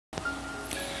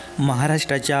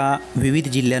महाराष्ट्राच्या विविध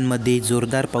जिल्ह्यांमध्ये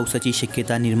जोरदार पावसाची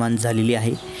शक्यता निर्माण झालेली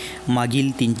आहे।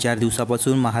 मागील 3-4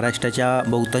 दिवसापासून महाराष्ट्राच्या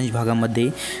बहुतांश भागामध्ये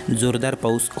जोरदार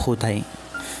पाऊस होत आहे।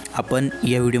 आपण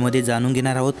या व्हिडिओमध्ये जाणून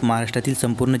घेणार आहोत महाराष्ट्रातील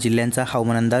संपूर्ण जिल्ह्यांचा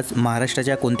हवामान अंदाज।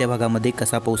 महाराष्ट्राच्या कोणत्या भागामध्ये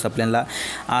कसा पाऊस आपल्याला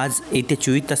आज येत्या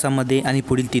 24 तासांमध्ये आणि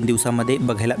पुढील 3 दिवसांमध्ये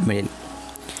बघायला मिळेल।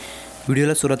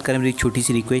 व्हिडिओला सुरुवात करण्यापूर्वी एक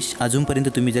छोटीशी रिक्वेस्ट, अजूनपर्यंत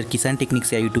तुम्ही जर किसान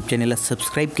टेक्निक्स या यूट्यूब चॅनलला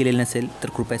सबस्क्राईब केलेलं नसेल तर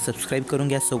कृपया सबस्क्राईब करून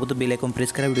घ्या। सोबत बेल आयकॉन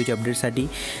प्रेस करा व्हिडिओच्या अपडेटसाठी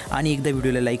आणि एकदा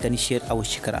व्हिडिओला लाईक आणि शेअर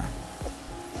अवश्य करा।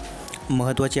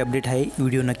 महत्त्वाचे अपडेट आहे,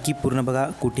 व्हिडिओ नक्की पूर्ण बघा,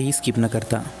 कुठेही स्किप न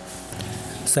करता।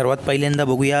 सर्वात पहिल्यांदा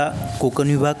बघूया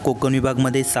कोकण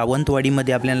विभागमध्ये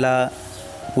सावंतवाडीमध्ये आपल्याला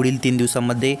पुढील 3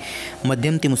 दिवसांमध्ये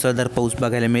मध्यम ते मुसळधार पाऊस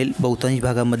बघायला मिळेल। बहुतांश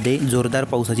भागामध्ये जोरदार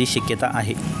पावसाची शक्यता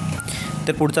आहे।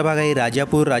 तर पुढचा भाग आहे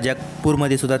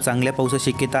राजापूरमध्ये सुद्धा चांगल्या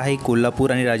पावसाची शक्यता आहे।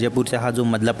 कोल्हापूर आणि राजापूरचा हा जो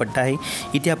मधला पट्टा आहे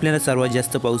इथे आपल्याला सर्वात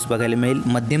जास्त पाऊस बघायला मिळेल।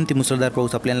 मध्यम ते मुसळधार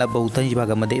पाऊस आपल्याला बहुतांश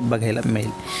भागामध्ये बघायला मिळेल।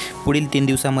 पुढील 3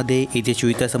 दिवसांमध्ये येत्या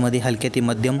 24 तासामध्ये हलक्या ते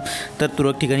मध्यम तर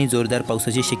तुरळक ठिकाणी जोरदार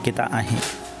पावसाची शक्यता आहे।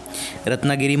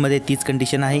 रत्नागिरीमध्ये तीच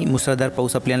कंडिशन आहे, मुसळधार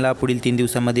पाऊस आपल्याला पुढील 3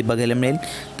 दिवसांमध्ये बघायला मिळेल।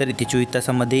 तर येत्या 24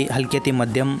 तासामध्ये हलक्या ते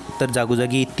मध्यम तर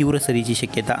जागोजागी तीव्र सरीची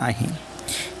शक्यता आहे।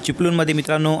 चिपळूणमध्ये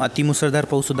मित्रांनो अतिमुसळधार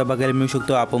पाऊससुद्धा बघायला मिळू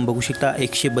शकतो। आपण बघू शकता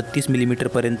 132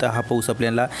 मिलीमीटरपर्यंत हा पाऊस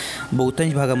आपल्याला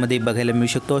बहुतांश भागामध्ये बघायला मिळू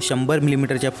शकतो। 100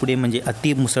 मिलीमीटरच्या पुढे म्हणजे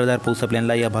अतिमुसळधार पाऊस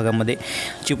आपल्याला या भागामध्ये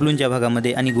चिपळूणच्या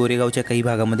भागामध्ये आणि गोरेगावच्या काही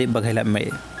भागामध्ये बघायला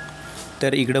मिळेल।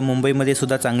 तर इकडं मुंबईमध्ये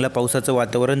सुद्धा चांगलं पावसाचं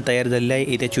वातावरण तयार झालेलं आहे।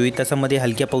 येत्या 24 तासामध्ये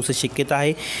हलक्या पावसाची शक्यता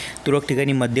आहे। तुरळक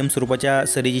ठिकाणी मध्यम स्वरूपाच्या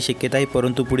सरीची शक्यता आहे,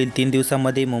 परंतु पुढील 3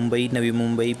 दिवसांमध्ये मुंबई, नवी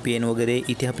मुंबई, पेन वगैरे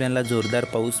इथे आपल्याला जोरदार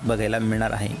पाऊस बघायला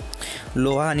मिळणार आहे।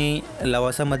 लोहा आणि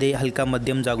लवासामध्ये हलका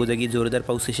मध्यम जागोजागी जोरदार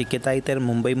पावसाची शक्यता आहे। तर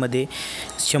मुंबईमध्ये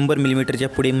 100 मिलीमीटरच्या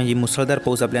पुढे म्हणजे मुसळधार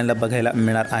पाऊस आपल्याला बघायला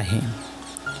मिळणार आहे।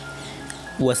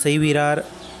 वसई, विरार,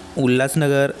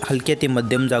 उल्हासनगर हलक्या ते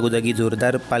मध्यम जागोजागी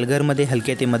जोरदार, पालघरमध्ये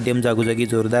हलक्या ते मध्यम जागोजागी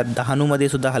जोरदार, डहाणूमध्ये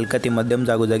सुद्धा हलका ते मध्यम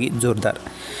जागोजागी जोरदार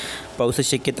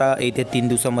पावसाची शक्यता येत्या 3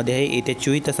 दिवसांमध्ये आहे। येत्या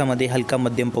 24 तासामध्ये हलका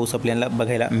मध्यम पाऊस आपल्याला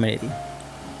बघायला मिळेल।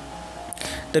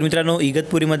 तर मित्रांनो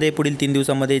इगतपुरीमध्ये पुढील 3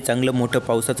 दिवसांमध्ये चांगलं मोठं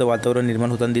पावसाचं वातावरण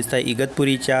निर्माण होताना दिसतं आहे।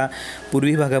 इगतपुरीच्या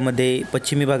पूर्वी भागामध्ये,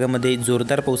 पश्चिमी भागामध्ये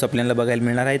जोरदार पाऊस आपल्याला बघायला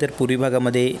मिळणार आहे। तर पूर्वी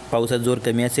भागामध्ये पावसाचा जोर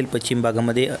कमी असेल, पश्चिम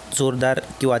भागामध्ये जोरदार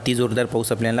किंवा अतिजोरदार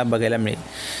पाऊस आपल्याला बघायला मिळेल।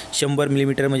 100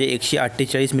 मिलीमीटर म्हणजे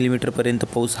 148 मिलीमीटरपर्यंत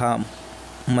पाऊस हा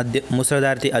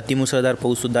मुसळधार ते अतिमुसळधार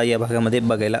पाऊससुद्धा या भागामध्ये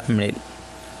बघायला मिळेल।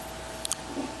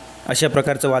 अशा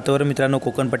प्रकारचं वातावरण मित्रांनो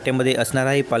कोकण पट्ट्यामध्ये असणार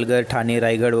आहे। पालघर, ठाणे,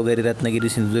 रायगड वगैरे, रत्नागिरी,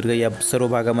 सिंधुदुर्ग या सर्व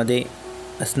भागामध्ये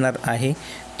असणार आहे।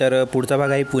 तर पुढचा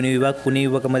भाग आहे पुणे विभाग। पुणे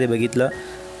विभागामध्ये बघितलं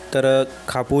तर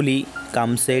खापोली,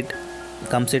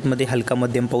 कामसेटमध्ये हलका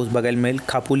मध्यम पाऊस बघायला मिळेल।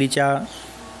 खापोलीच्या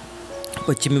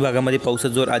पश्चिमी भागामध्ये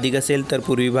पावसाचा जोर अधिक असेल, तर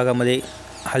पूर्वी भागामध्ये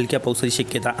हलक्या पावसाची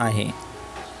शक्यता आहे।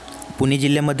 पुणे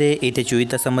जिल्ह्यामध्ये येत्या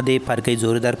 24 तासामध्ये फार काही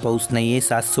जोरदार पाऊस नाही आहे।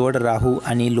 सासवड, राहू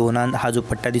आणि लोणांद हा जो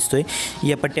पट्टा दिसतोय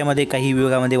या पट्ट्यामध्ये काही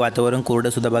विभागामध्ये वातावरण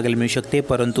कोरडंसुद्धा बघायला मिळू शकते,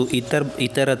 परंतु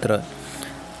इतरत्र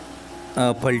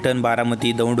फलटण,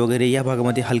 बारामती, दौंड वगैरे या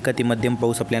भागामध्ये हलका ते मध्यम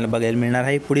पाऊस आपल्याला बघायला मिळणार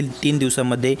आहे। पुढील 3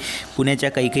 दिवसांमध्ये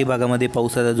पुण्याच्या काही भागामध्ये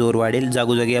पावसाचा जोर वाढेल,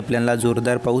 जागोजागी आपल्याला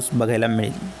जोरदार पाऊस बघायला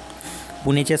मिळेल।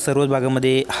 पुण्याच्या सर्वच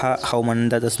भागामध्ये हा हवामान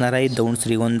अंदाज असणार आहे। दौंड,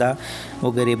 श्रीगोंदा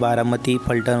वगैरे, बारामती,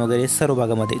 फलटण वगैरे सर्व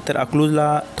भागामध्ये। तर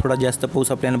अकलूजला थोडा जास्त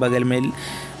पाऊस आपल्याला बघायला मिळेल।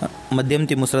 मध्यम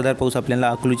ते मुसळधार पाऊस आपल्याला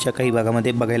अकलूजच्या काही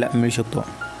भागामध्ये बघायला मिळू शकतो।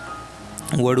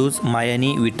 वडूज,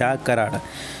 मायानी, विटा, कराड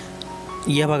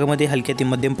या भागामध्ये हलक्या ते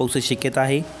मध्यम पावसाची शक्यता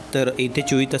आहे। तर येत्या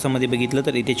 24 तासामध्ये बघितलं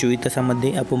तर येत्या 24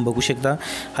 तासामध्ये आपण बघू शकता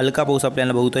हलका पाऊस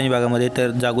आपल्याला बहुतांश भागामध्ये,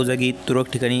 तर जागोजागी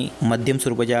तुरळक ठिकाणी मध्यम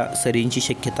स्वरूपाच्या सरींची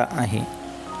शक्यता आहे।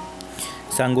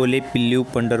 सांगोले, पिल्लू,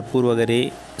 पंढरपूर वगैरे,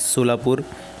 सोलापूर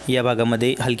या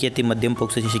भागामध्ये हलक्या ते मध्यम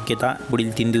पावसाची शक्यता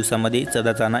पुढील 3 दिवसांमध्ये।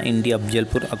 चदाचाना, इंडी,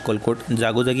 अफजलपूर, अक्कलकोट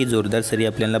जागोजागी जोरदार सरी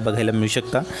आपल्याला बघायला मिळू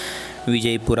शकता।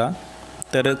 विजयपुरा,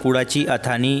 तर कुडाची,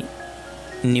 अथानी,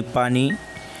 निपाणी,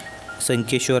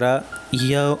 संकेश्वरा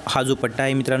हा जो पट्टा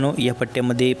आहे मित्रांनो या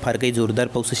पट्ट्यामध्ये फार काही जोरदार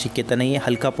पावसाची शक्यता नाही आहे।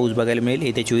 हलका पाऊस बघायला मिळेल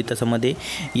येत्या 24 तासामध्ये।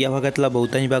 या भागातला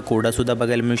बहुतांश भाग कोरडासुद्धा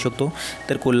बघायला मिळू शकतो।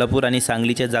 तर कोल्हापूर आणि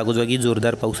सांगलीच्या जागोजागी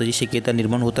जोरदार पावसाची शक्यता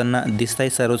निर्माण होताना दिसत आहे।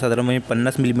 सर्वसाधारणपणे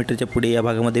 50 मिलीमीटरच्या पुढे या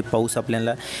भागामध्ये पाऊस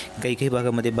आपल्याला काही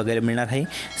भागामध्ये बघायला मिळणार आहे।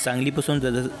 सांगलीपासून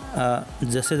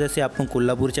जसे आपण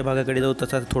कोल्हापूरच्या भागाकडे जाऊ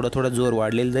तसा थोडा जोर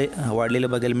वाढलेलं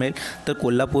बघायला मिळेल। तर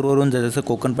कोल्हापूरवरून जसं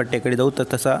कोकण पट्ट्याकडे जाऊ तर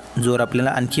तसा जोर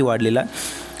आपल्याला आणखी वाढलेला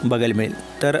बघायला मिळेल।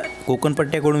 तर कोकण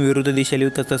पट्ट्याकडून विरुद्ध दिशेला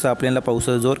येऊ तसं आपल्याला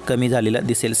पावसाचा जोर कमी झालेला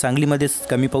दिसेल। सांगलीमध्ये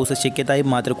कमी पावसाची शक्यता आहे,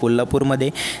 मात्र कोल्हापूरमध्ये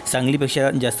सांगलीपेक्षा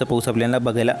जास्त पाऊस आपल्याला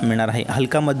बघायला मिळणार आहे।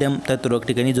 हलका मध्यम तर तुरळक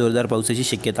ठिकाणी जोरदार पावसाची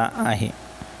शक्यता आहे।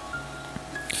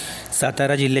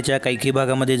 सातारा जिल्ह्याच्या काही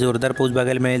भागामध्ये जोरदार पाऊस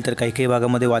बघायला मिळेल, तर काही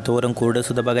भागामध्ये वातावरण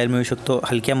कोरडंसुद्धा बघायला मिळू शकतो.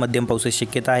 हलक्या मध्यम पावसाची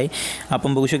शक्यता आहे.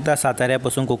 आपण बघू शकता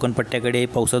साताऱ्यापासून कोकण पट्ट्याकडे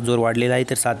पावसाचा जोर वाढलेला आहे.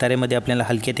 तर साताऱ्यामध्ये आपल्याला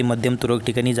हलक्या ते मध्यम तुरळक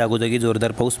ठिकाणी जागोजागी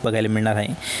जोरदार पाऊस बघायला मिळणार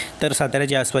आहे. तर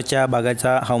साताऱ्याच्या आसपासच्या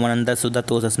भागाचा हवामान अंदाजसुद्धा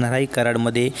तोच असणार आहे.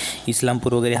 कराडमध्ये,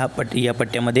 इस्लामपूर वगैरे या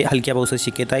पट्ट्यामध्ये हलक्या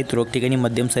पावसाची शक्यता आहे. तुरळक ठिकाणी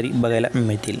मध्यम सरी बघायला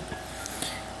मिळतील.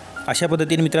 अशा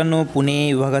पद्धतीने मित्रांनो पुणे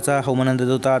विभागाचा हवामान अंदाज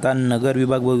होता. आता नगर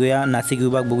विभाग बघूया, नाशिक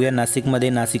विभाग बघूया. नाशिकमध्ये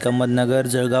नाशिक, अहमदनगर,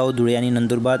 जळगाव, धुळे आणि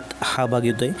नंदुरबार हा भाग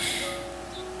येतो आहे.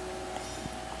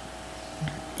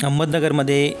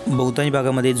 अहमदनगरमध्ये बहुतांश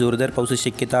भागामध्ये जोरदार पावसाची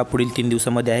शक्यता पुढील 3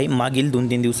 दिवसामध्ये आहे. मागील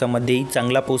 2-3 दिवसामध्ये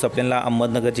चांगला पाऊस आपल्याला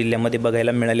अहमदनगर जिल्ह्यामध्ये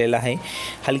बघायला मिळालेला आहे.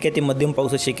 हलक्या ते मध्यम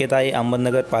पावसाची शक्यता आहे.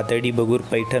 अहमदनगर, पाथर्डी, बगूर,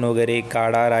 पैठण वगैरे,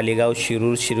 काडा, रालेगाव,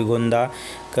 शिरूर, श्रीगोंदा,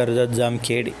 कर्जत,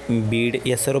 जामखेड, बीड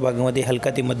या सर्व भागामध्ये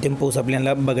हलका ते मध्यम पाऊस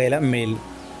आपल्याला बघायला मिळेल.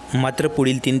 मात्र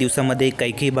पुढील 3 दिवसामध्ये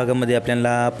काही भागामध्ये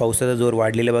आपल्याला पावसाचा जोर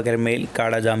वाढलेला बघायला मिळेल.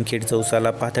 काडा, जामखेड,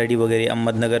 चौसाला, पाथर्डी वगैरे,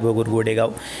 अहमदनगर, बगूर,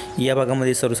 गोडेगाव या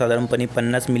भागामध्ये सर्वसाधारणपणे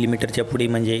 50 मिलीमीटरच्या पुढे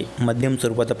म्हणजे मध्यम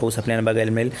स्वरूपाचा पाऊस आपल्याला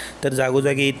बघायला मिळेल. तर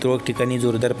जागोजागी तुरळक ठिकाणी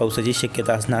जोरदार पावसाची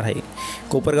शक्यता असणार आहे.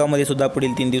 कोपरगावमध्ये सुद्धा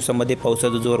पुढील 3 दिवसामध्ये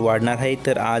पावसाचा जोर वाढणार आहे.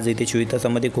 तर आज येते 24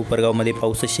 तासामध्ये कोपरगावमध्ये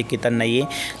पावसाची शक्यता नाही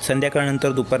आहे.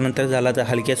 संध्याकाळनंतर दुपारनंतर झाला तर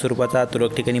हलक्या स्वरूपाचा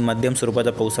तुरळक ठिकाणी मध्यम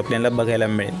स्वरूपाचा पाऊस आपल्याला बघायला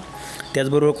मिळेल.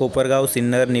 त्याचबरोबर कोपरगाव,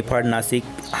 सिन्नर, निफाड, नाशिक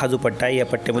हा जो पट्टा आहे या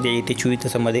पट्ट्यामध्ये येते 24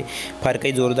 तासामध्ये फार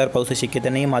काही जोरदार पावसाची शक्यता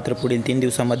नाही. मात्र पुढील 3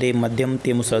 दिवसामध्ये मध्यम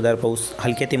ते मुसळधार पाऊस,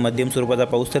 हलक्या ते मध्यम स्वरूपाचा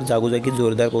पाऊस, तर जागोजागी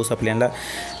जोरदार पाऊस आपल्याला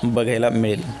बघायला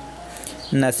मिळेल.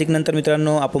 नाशिकनंतर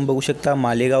मित्रांनो आपण बघू शकता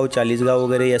मालेगाव, चाळीसगाव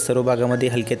वगैरे या सर्व भागामध्ये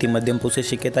हलक्या ते मध्यम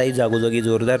पावसाची शक्यता आहे. जागोजागी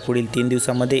जोरदार पुढील 3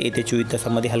 दिवसामध्ये येते 24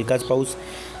 तासामध्ये हलकाच पाऊस,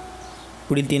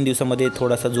 पुढील 3 दिवसामध्ये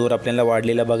थोडासा जोर आपल्याला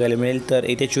वाढलेला बघायला मिळेल. तर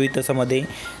येत्या 24 तासामध्ये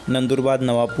नंदुरबार,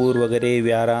 नवापूर वगैरे,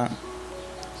 व्यारा,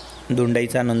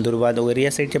 दोंडाईचा, नंदुरबार वगैरे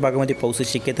या साईडच्या भागामध्ये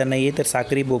पावसाची शक्यता नाही आहे. तर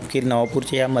साक्री, बोपकीर,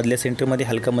 नवापूरच्या या मधल्या सेंटरमध्ये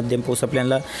हलका मध्यम पाऊस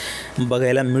आपल्याला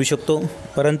बघायला मिळू शकतो.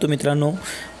 परंतु मित्रांनो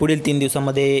पुढील 3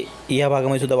 दिवसामध्ये या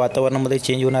भागामध्ये सुद्धा वातावरणामध्ये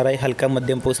चेंज होणार आहे. हलका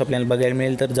मध्यम पाऊस आपल्याला बघायला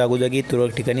मिळेल. तर जागोजागी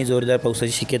तुरळक ठिकाणी जोरदार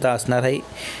पावसाची शक्यता असणार आहे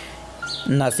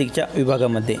नाशिकच्या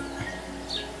विभागामध्ये.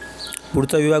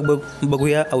 पुढचा विभाग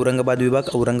बघूया औरंगाबाद विभाग.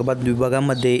 औरंगाबाद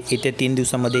विभागामध्ये येत्या 3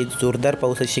 दिवसामध्ये जोरदार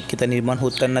पावसाची शक्यता निर्माण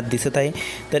होताना दिसत आहे.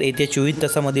 तर येत्या 24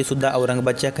 तासामध्ये सुद्धा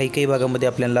औरंगाबादच्या काही भागामध्ये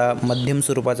आपल्याला मध्यम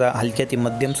स्वरूपाचा, हलक्या ते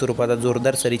मध्यम स्वरूपाचा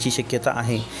जोरदार सरीची शक्यता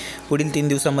आहे. पुढील 3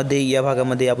 दिवसामध्ये या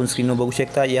भागामध्ये आपण स्क्रीनवर बघू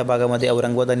शकता, या भागामध्ये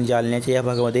औरंगाबाद आणि जालन्याच्या या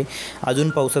भागामध्ये अजून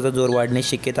पावसाचा जोर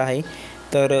वाढण्याची शक्यता आहे.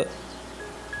 तर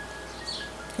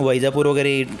वैजापूर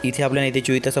वगैरे इथे आपल्याला येते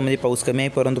 24 तासामध्ये पाऊस कमी आहे.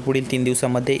 परंतु पुढील 3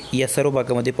 दिवसामध्ये या सर्व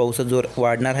भागामध्ये पावसाचा जोर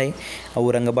वाढणार आहे.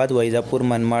 औरंगाबाद, वैजापूर,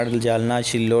 मनमाड, जालना,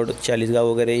 सिल्लोड,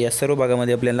 चाळीसगाव वगैरे या सर्व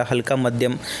भागामध्ये आपल्याला हलका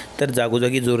मध्यम तर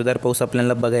जागोजागी जोरदार पाऊस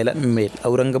आपल्याला बघायला मिळेल.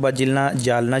 औरंगाबाद जिल्हा,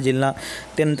 जालना जिल्हा,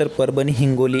 त्यानंतर परभणी,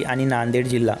 हिंगोली आणि नांदेड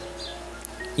जिल्हा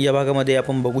या भागामध्ये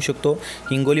आपण बघू शकतो.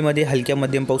 हिंगोलीमध्ये हलक्या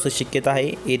मध्यम पावसाची शक्यता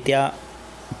आहे येत्या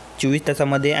 24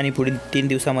 तासामध्ये आणि पुढील 3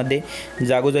 दिवसामध्ये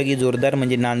जागोजागी जोरदार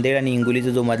म्हणजे नांदेड आणि हिंगोलीचा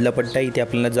जो मधला पट्टा आहे इथे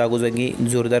आपल्याला जागोजागी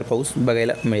जोरदार पाऊस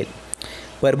बघायला मिळेल.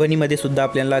 परभणीमध्ये सुद्धा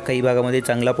आपल्याला काही भागामध्ये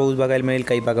चांगला पाऊस बघायला मिळेल,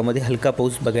 काही भागामध्ये हलका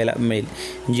पाऊस बघायला मिळेल.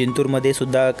 जिंतूरमध्ये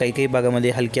सुद्धा काही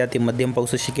भागामध्ये हलक्या ते मध्यम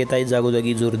पावसाची शक्यता आहे.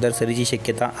 जागोजागी जोरदार सरीची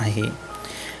शक्यता आहे.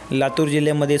 लातूर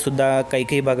जिल्ह्यामध्ये सुद्धा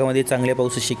काही भागामध्ये चांगल्या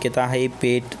पावसाची शक्यता आहे.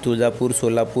 पेठ, तुळजापूर,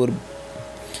 सोलापूर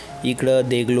इकडं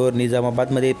देगलोर,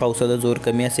 निजामाबादमध्ये पावसाचा जोर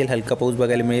कमी असेल, हलका पाऊस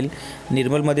बघायला मिळेल.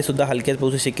 निर्मलमध्ये सुद्धा हलक्याच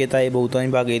पावसाची शक्यता आहे. बहुतांश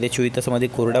भाग येत्या 24 तासामध्ये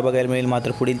कोरडा बघायला मिळेल.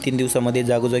 मात्र पुढील 3 दिवसामध्ये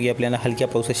जागोजागी आपल्याला हलक्या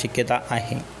पावसाची शक्यता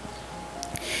आहे.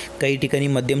 काही ठिकाणी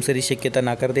मध्यम सरीची शक्यता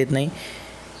नाकारता येत नाही.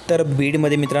 तर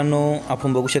बीडमध्ये मित्रांनो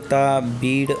आपण बघू शकता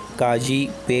बीड, काजी,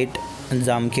 पेठ,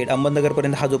 जामखेड,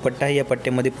 अहमदनगरपर्यंत हा जो पट्टा आहे या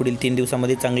पट्ट्यामध्ये पुढील 3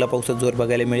 दिवसामध्ये चांगला पावसाचा जोर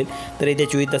बघायला मिळेल. तर येत्या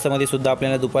 24 तासामध्ये सुद्धा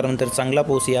आपल्याला दुपारनंतर चांगला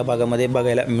पाऊस या भागामध्ये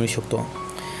बघायला मिळू शकतो.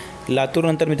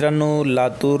 लातूरनंतर मित्रांनो,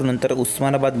 लातूरनंतर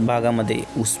उस्मानाबाद भागामध्ये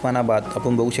उस्मानाबाद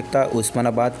आपण बघू शकता.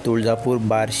 उस्मानाबाद, तुळजापूर,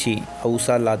 बार्शी,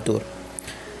 औसा, लातूर,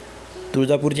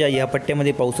 तुळजापूरच्या या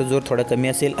पट्ट्यामध्ये पावसाचा जोर थोडा कमी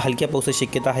असेल, हलक्या पावसाची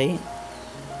शक्यता आहे.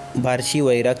 बार्शी,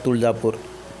 वैराग, तुळजापूर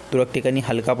तुरळक ठिकाणी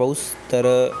हलका पाऊस,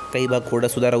 तर काही भाग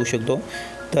कोरडासुद्धा राहू शकतो.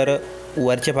 तर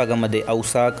वरच्या भागामध्ये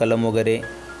औसा, कलम वगैरे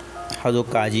हा जो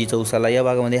काजी, चौसाला या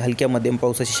भागामध्ये हलक्या मध्यम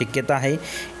पावसाची शक्यता आहे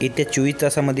येत्या 24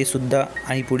 तासामध्ये सुद्धा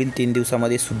आणि पुढील 3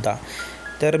 दिवसामध्ये सुद्धा.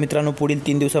 तर मित्रांनो पुढील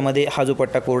 3 दिवसामध्ये हा जो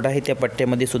पट्टा कोरडा आहे त्या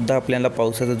पट्ट्यामध्ये सुद्धा आपल्याला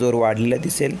पावसाचा जोर वाढलेला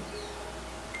दिसेल.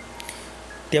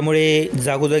 त्यामुळे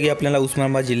जागोजागी आपल्याला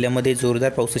उस्मानाबाद जिल्ह्यामध्ये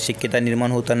जोरदार पावसाची शक्यता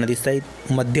निर्माण होताना दिसत आहे.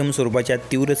 मध्यम स्वरूपाच्या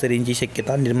तीव्र सरींची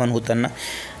शक्यता निर्माण होताना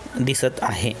दिसत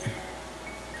आहे.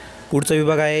 पुढचा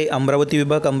विभाग आहे अमरावती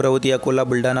विभाग। अमरावती, अकोला,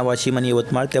 बुलढाणा, वाशिम आणि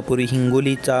यवतमाळ। त्यापूर्वी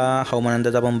हिंगोलीचा हवामान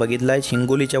अंदाज आपण बघितला आहे।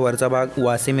 हिंगोलीच्या वरचा भाग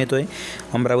वाशिम येतोय,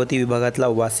 अमरावती विभागातला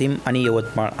वाशिम आणि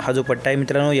यवतमाळ हा जो पट्टा आहे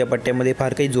मित्रांनो, या पट्ट्यामध्ये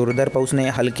फार काही जोरदार पाऊस नाही,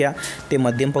 हलक्या ते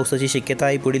मध्यम पावसाची शक्यता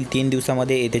आहे। पुढील 3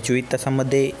 दिवसामध्ये येत्या 24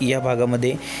 तासांमध्ये या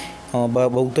भागामध्ये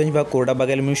बहुतांश भाग कोरडा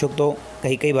बघायला मिळू शकतो।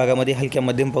 काही भागामध्ये हलक्या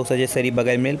मध्यम पावसाची सरी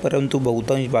बघायला मिळेल, परंतु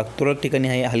बहुतांश भाग तुरळक ठिकाणी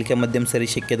आहे हलक्या मध्यम सरी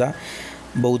शक्यता।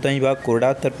 बहुतांश भाग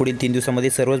कोरडा, तर पुढील 3 दिवसामध्ये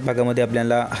सर्वच भागामध्ये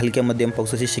आपल्याला हलक्या मध्यम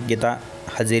पावसाची शक्यता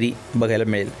हजेरी बघायला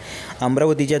मिळेल।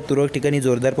 अमरावतीच्या तुरळक ठिकाणी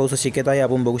जोरदार पावसाची शक्यता आहे।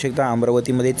 आपण बघू शकता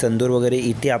अमरावतीमध्ये चंदूर वगैरे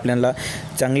इथे आपल्याला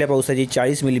चांगल्या पावसाची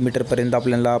 40 मिलीमीटरपर्यंत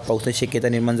आपल्याला पावसाची शक्यता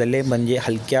निर्माण झाली आहे, म्हणजे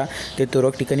हलक्या ते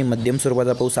तुरळक ठिकाणी मध्यम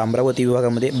स्वरूपाचा पाऊस अमरावती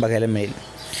विभागामध्ये बघायला मिळेल।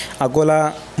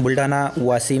 अकोला, बुलढाणा,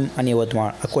 वाशिम आणि यवतमाळ,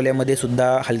 अकोल्यामध्ये सुद्धा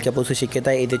हलक्या पावसाची शक्यता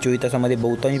आहे। येत्या 24 तासामध्ये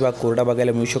बहुतांश भाग कोरडा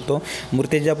बघायला मिळू शकतो।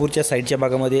 मूर्तिजापूरच्या साईडच्या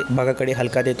भागाकडे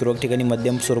हलका ते तुरळक ठिकाणी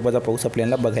मध्यम स्वरूपाचा पाऊस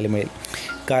आपल्याला बघायला मिळेल।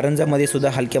 कारंजामध्ये सुद्धा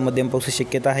हलक्या मध्यम पावसाची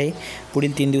शक्यता आहे।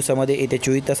 पुढील 3 दिवसामध्ये येत्या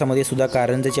 24 तासामध्ये सुद्धा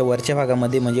कारंजाच्या वरच्या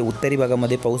भागामध्ये म्हणजे उत्तरी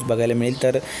भागामध्ये पाऊस बघायला मिळेल,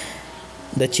 तर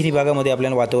दक्षिणी भागामध्ये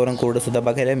आपल्याला वातावरण कोरडंसुद्धा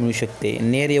बघायला मिळू शकते।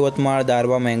 नेर, यवतमाळ,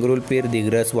 दारवा, मंगरुळपीर,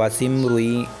 दिग्रस, वाशिम,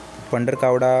 रुई,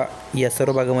 पंढरकावडा या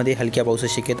सर्व भागामध्ये हलक्या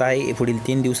पावसाची शक्यता आहे। पुढील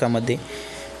 3 दिवसामध्ये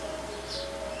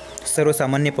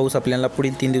सर्वसामान्य पाऊस आपल्याला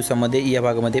पुढील 3 दिवसामध्ये या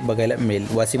भागामध्ये बघायला मिळेल।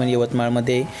 वाशिम आणि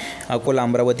यवतमाळमध्ये, अकोला,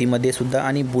 अमरावतीमध्ये सुद्धा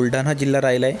आणि बुलढाणा जिल्हा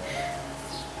राहिला आहे।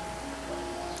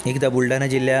 एकदा बुलढाणा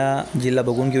जिल्हा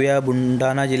बघून घेऊया।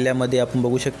 बुलढाणा जिल्ह्यामध्ये आपण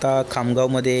बघू शकता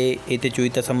खामगावमध्ये येत्या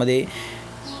 24 तासामध्ये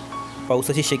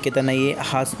पावसाची शक्यता नाही आहे।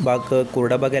 हाच भाग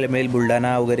कोरडा बघायला मिळेल।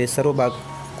 बुलढाणा वगैरे सर्व भाग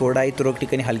कोरडा आहे, तुरळक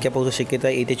ठिकाणी हलक्या पावसाची शक्यता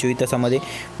आहे। येत्या 24 तासामध्ये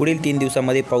पुढील 3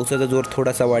 दिवसामध्ये पावसाचा जोर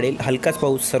थोडासा वाढेल, हलकाच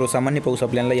पाऊस सर्वसामान्य पाऊस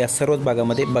आपल्याला या सर्वच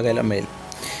भागामध्ये बघायला मिळेल।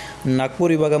 नागपूर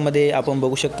विभागामध्ये आपण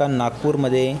बघू शकता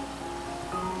नागपूरमध्ये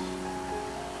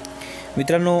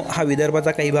मित्रांनो हा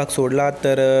विदर्भाचा काही भाग सोडला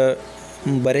तर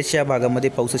बऱ्याचशा भागामध्ये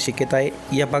पावसाची शक्यता आहे।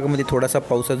 या भागामध्ये थोडासा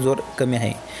पावसाचा जोर कमी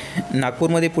आहे।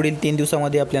 नागपूरमध्ये पुढील 3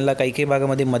 दिवसामध्ये आपल्याला काही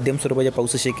भागामध्ये मध्यम स्वरूपाच्या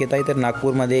पावसाची शक्यता आहे, तर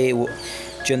नागपूरमध्ये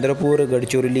चंद्रपूर,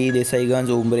 गडचिरोली, देसाईगंज,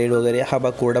 उमरेड वगैरे हा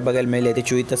भाग कोरडा बघायला मिळेल येत्या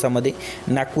 24 तासामध्ये।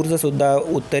 नागपूरचा सुद्धा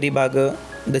उत्तरी भाग,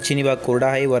 दक्षिणी भाग कोरडा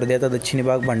आहे। वर्ध्याचा दक्षिणी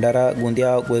भाग, भंडारा,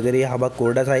 गोंदिया वगैरे हा भाग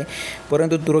कोरडाच आहे,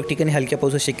 परंतु तुरळक ठिकाणी हलक्या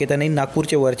पावसाची शक्यता नाही।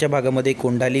 नागपूरच्या वरच्या भागामध्ये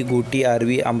कोंढाली, घोटी,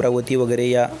 आर्वी, अमरावती वगैरे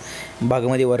या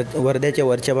भागामध्ये वर्ध्याच्या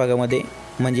वरच्या भागामध्ये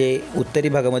म्हणजे उत्तरी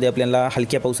भागामध्ये आपल्याला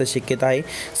हलक्या पावसाची शक्यता आहे।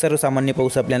 सर्वसामान्य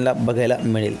पाऊस आपल्याला बघायला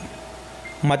मिळेल।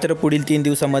 मात्र पुढील 3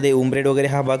 दिवसामध्ये उमरेड वगैरे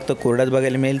हा भाग तर कोरडाच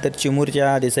बघायला मिळेल, तर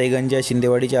चिमूरच्या, देसाईगंजच्या,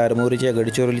 शिंदेवाडीच्या, आरमोरीच्या,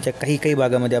 गडचिरोलीच्या काही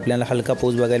भागामध्ये आपल्याला हलका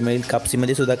पाऊस बघायला मिळेल।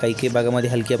 कापसीमध्ये सुद्धा काही भागामध्ये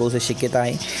हलक्या पावसाची शक्यता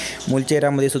आहे।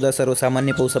 मुलचेरामध्ये सुद्धा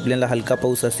सर्वसामान्य पाऊस आपल्याला हलका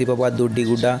पाऊस, आसिफाबाद,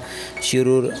 दोड्डीगुड्डा,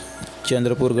 शिरूर,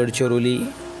 चंद्रपूर, गडचिरोली,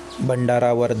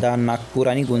 भंडारा, वर्धा, नागपूर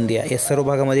आणि गोंदिया या सर्व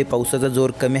भागामध्ये पावसाचा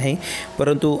जोर कमी आहे,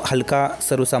 परंतु हलका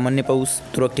सर्वसामान्य पाऊस,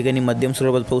 तुरळक ठिकाणी मध्यम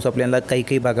स्वरूपाचा पाऊस आपल्याला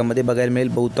काही भागामध्ये बघायला मिळेल।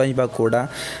 बहुतांश भाग कोरडा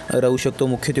राहू शकतो,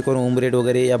 मुख्यत्वे करून उमरेड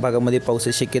वगैरे या भागामध्ये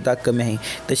पावसाची शक्यता कमी आहे।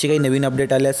 तशी काही नवीन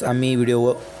अपडेट आल्यास आम्ही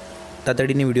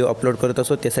तातडीने व्हिडिओ अपलोड करत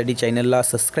असतो, त्यासाठी चॅनलला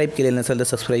सबस्क्राईब केलेलं नसेल तर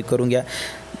सबस्क्राईब करून घ्या।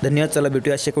 धन्यवाद। चला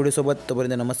भेटूया अशा व्हिडिओसोबत,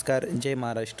 तोपर्यंत नमस्कार। जय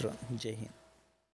महाराष्ट्र, जय हिंद।